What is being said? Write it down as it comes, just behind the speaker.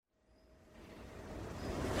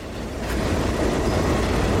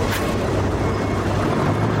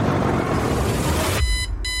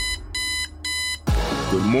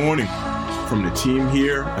morning from the team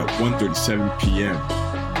here at 1:37 p.m.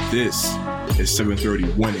 This is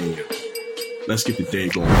 7:31 a.m. Let's get the day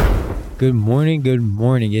going. Good morning.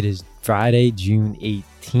 It is Friday, June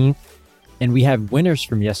 18th, and we have winners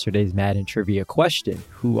from yesterday's Madden trivia question.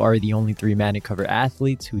 Who are the only 3 Madden cover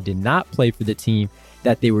athletes who did not play for the team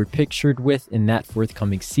that they were pictured with in that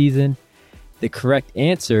forthcoming season? The correct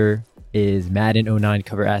answer is Madden 09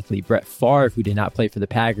 cover athlete Brett Favre, who did not play for the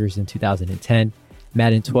Packers in 2010.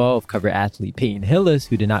 Madden 12 cover athlete Peyton Hillis,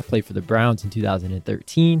 who did not play for the Browns in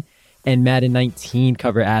 2013. And Madden 19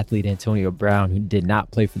 cover athlete Antonio Brown, who did not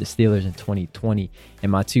play for the Steelers in 2020. And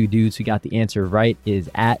my 2 dudes who got the answer right is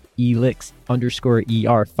at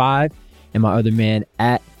Elix_ER5 and my other man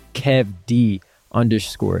at KevD_.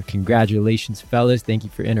 Congratulations, fellas. Thank you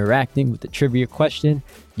for interacting with the trivia question.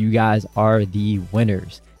 You guys are the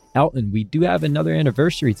winners. Elton, we do have another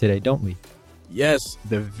anniversary today, don't we? Yes,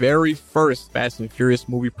 the very first Fast and Furious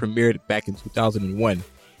movie premiered back in 2001.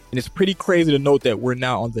 And it's pretty crazy to note that we're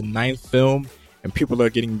now on the 9th film and people are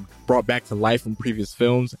getting brought back to life from previous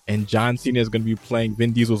films. And John Cena is going to be playing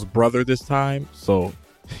Vin Diesel's brother this time. So,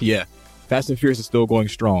 yeah, Fast and Furious is still going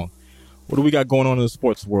strong. What do we got going on in the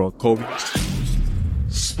sports world, Kobe?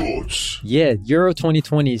 Sports. Yeah, Euro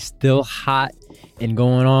 2020 is still hot and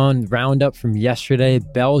going on. Roundup from yesterday,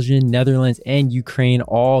 Belgium, Netherlands, and Ukraine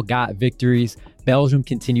all got victories. Belgium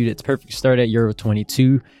continued its perfect start at Euro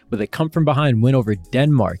 22 with a come-from-behind win over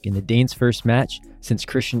Denmark in the Danes' first match since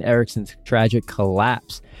Christian Eriksen's tragic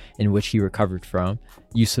collapse in which he recovered from.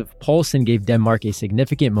 Yusuf Poulsen gave Denmark a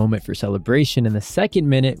significant moment for celebration in the second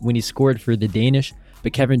minute when he scored for the Danish,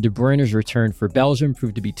 but Kevin De Bruyne's return for Belgium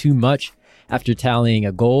proved to be too much after tallying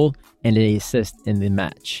a goal and an assist in the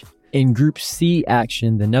match. In Group C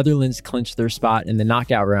action, the Netherlands clinched their spot in the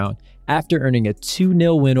knockout round after earning a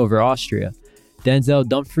 2-0 win over Austria. Denzel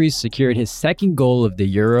Dumfries secured his second goal of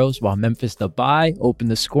the Euros, while Memphis Depay opened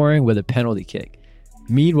the scoring with a penalty kick.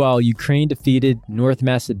 Meanwhile, Ukraine defeated North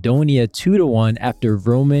Macedonia 2-1 after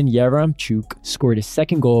Roman Yaremchuk scored his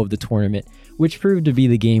second goal of the tournament, which proved to be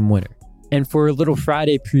the game winner. And for a little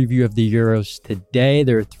Friday preview of the Euros today,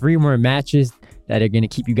 there are 3 more matches that are going to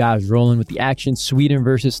keep you guys rolling with the action. Sweden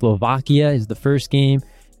versus Slovakia is the first game.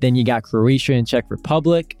 Then you got Croatia and Czech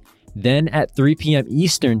Republic. Then at 3 p.m.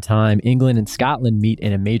 Eastern time, England and Scotland meet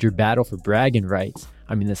in a major battle for bragging rights.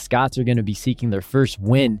 I mean, the Scots are going to be seeking their first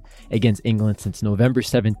win against England since November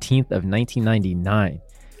 17th of 1999.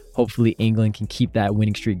 Hopefully England can keep that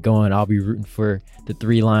winning streak going. I'll be rooting for the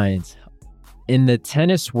 3 Lions. In the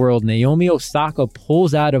tennis world, Naomi Osaka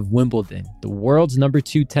pulls out of Wimbledon. The world's number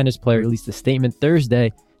 2 tennis player released a statement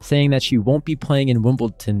Thursday saying that she won't be playing in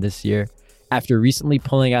Wimbledon this year after recently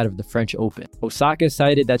pulling out of the French Open. Osaka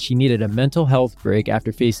cited that she needed a mental health break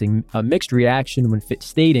after facing a mixed reaction when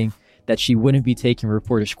stating that she wouldn't be taking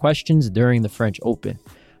reporters' questions during the French Open.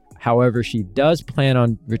 However, she does plan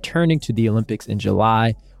on returning to the Olympics in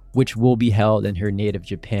July, which will be held in her native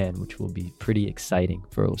Japan, which will be pretty exciting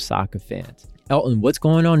for Osaka fans. Elton, what's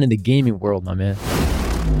going on in the gaming world, my man?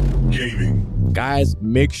 Gaming. Guys,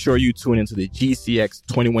 make sure you tune into the GCX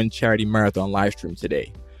 21 Charity Marathon live stream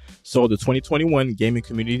today. So the 2021 Gaming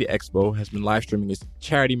Community Expo has been live streaming its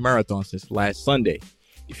charity marathon since last Sunday.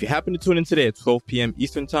 If you happen to tune in today at 12 p.m.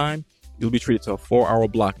 Eastern Time, you'll be treated to a 4-hour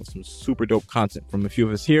block of some super dope content from a few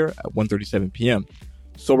of us here at 1:37 p.m.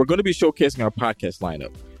 So we're going to be showcasing our podcast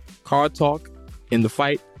lineup. Card Talk, In the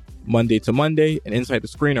Fight, Monday to Monday, and Inside the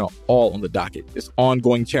Screen are all on the docket. This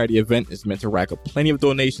ongoing charity event is meant to rack up plenty of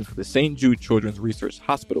donations for the St. Jude Children's Research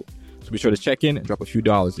Hospital. So be sure to check in and drop a few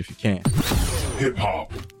dollars if you can.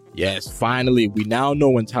 Hip-hop. Yes, finally, we now know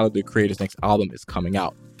when Tyler, the Creator's next album is coming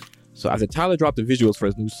out. So after Tyler dropped the visuals for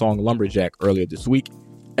his new song Lumberjack earlier this week,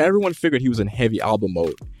 everyone figured he was in heavy album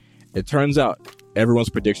mode. It turns out everyone's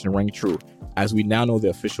prediction rang true, as we now know the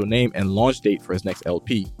official name and launch date for his next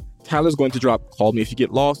LP. Tyler's going to drop Call Me If You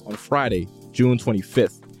Get Lost on Friday, June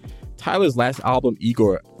 25th. Tyler's last album,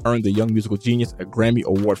 Igor, earned the Young Musical Genius a Grammy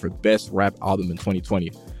Award for Best Rap Album in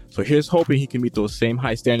 2020. So here's hoping he can meet those same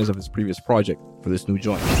high standards of his previous project for this new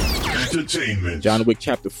joint. Entertainment. John Wick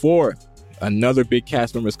Chapter 4. Another big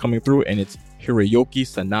cast member is coming through, and it's Hiroyuki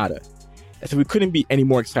Sanada. So we couldn't be any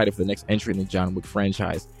more excited for the next entry in the John Wick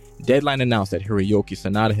franchise. Deadline announced that Hiroyuki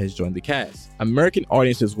Sanada has joined the cast. American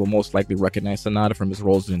audiences will most likely recognize Sanada from his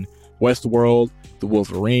roles in Westworld, The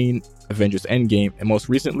Wolverine, Avengers Endgame, and most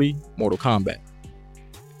recently, Mortal Kombat.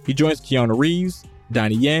 He joins Keanu Reeves,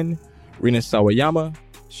 Donnie Yen, Rina Sawayama,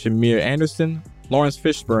 Shamir Anderson, Lawrence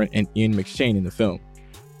Fishburne, and Ian McShane in the film.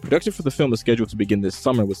 Production for the film is scheduled to begin this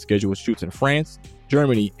summer with scheduled shoots in France,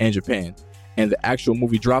 Germany, and Japan, and the actual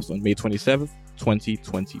movie drops on May 27th,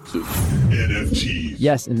 2022. NFTs.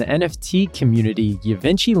 Yes, in the NFT community,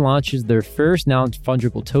 Givenchy launches their first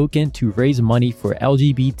non-fungible token to raise money for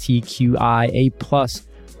LGBTQIA+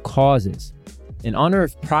 causes. In honor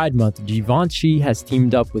of Pride Month, Givenchy has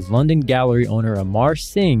teamed up with London gallery owner Amar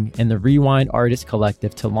Singh and the Rewind Artist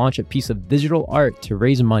Collective to launch a piece of digital art to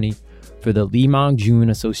raise money for the Limang June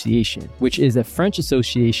Association, which is a French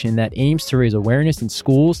association that aims to raise awareness in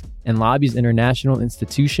schools and lobbies international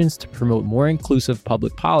institutions to promote more inclusive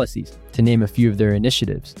public policies, to name a few of their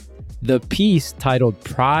initiatives. The piece, titled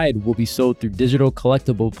Pride, will be sold through digital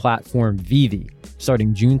collectible platform Vivi,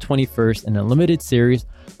 starting June 21st in a limited series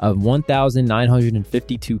of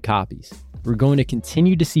 1,952 copies. We're going to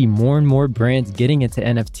continue to see more and more brands getting into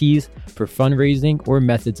NFTs for fundraising or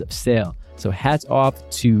methods of sale. So hats off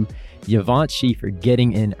to Givenchy for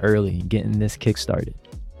getting in early and getting this kickstarted.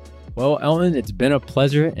 Well, Elton, it's been a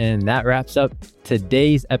pleasure, and that wraps up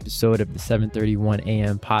today's episode of the 7:31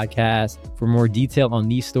 a.m. podcast. For more detail on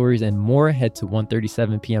these stories and more, head to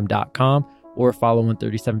 137pm.com or follow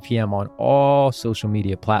 137pm on all social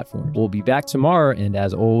media platforms. We'll be back tomorrow, and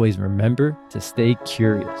as always, remember to stay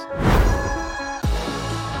curious.